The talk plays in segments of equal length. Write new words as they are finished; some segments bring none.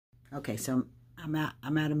Okay, so I'm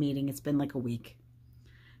at a meeting. It's been like a week.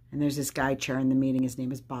 And there's this guy chairing the meeting. His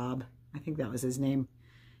name is Bob. I think that was his name.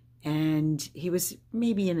 And he was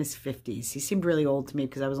maybe in his 50s. He seemed really old to me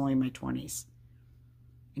because I was only in my 20s.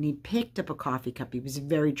 And he picked up a coffee cup. He was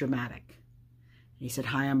very dramatic. And he said,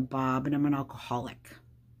 "Hi, I'm Bob, and I'm an alcoholic."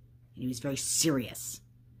 And he was very serious.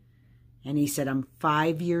 And he said, "I'm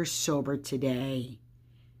 5 years sober today,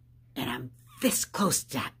 and I'm this close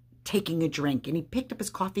to taking a drink." And he picked up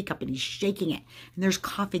his coffee cup and he's shaking it, and there's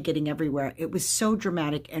coffee getting everywhere. It was so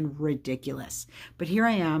dramatic and ridiculous. But here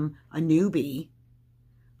I am, a newbie.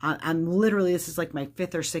 I'm literally, this is like my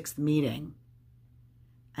 5th or 6th meeting,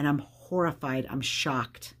 and I'm horrified. I'm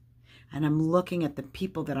shocked. And I'm looking at the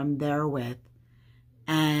people that I'm there with,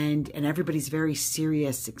 and everybody's very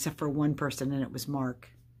serious except for one person, and it was Mark.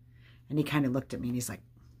 And he kind of looked at me and he's like,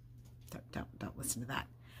 don't listen to that.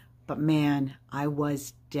 But man, I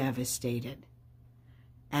was devastated.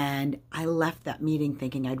 And I left that meeting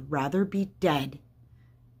thinking I'd rather be dead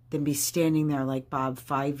than be standing there like Bob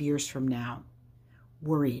 5 years from now,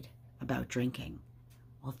 worried about drinking.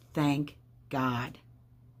 Well, thank God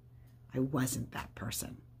I wasn't that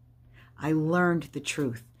person. I learned the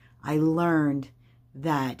truth. I learned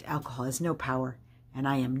that alcohol has no power, and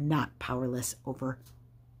I am not powerless over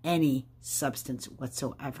any substance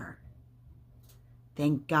whatsoever.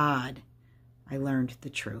 Thank God I learned the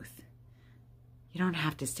truth. You don't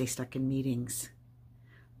have to stay stuck in meetings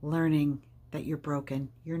learning that you're broken.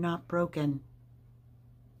 You're not broken.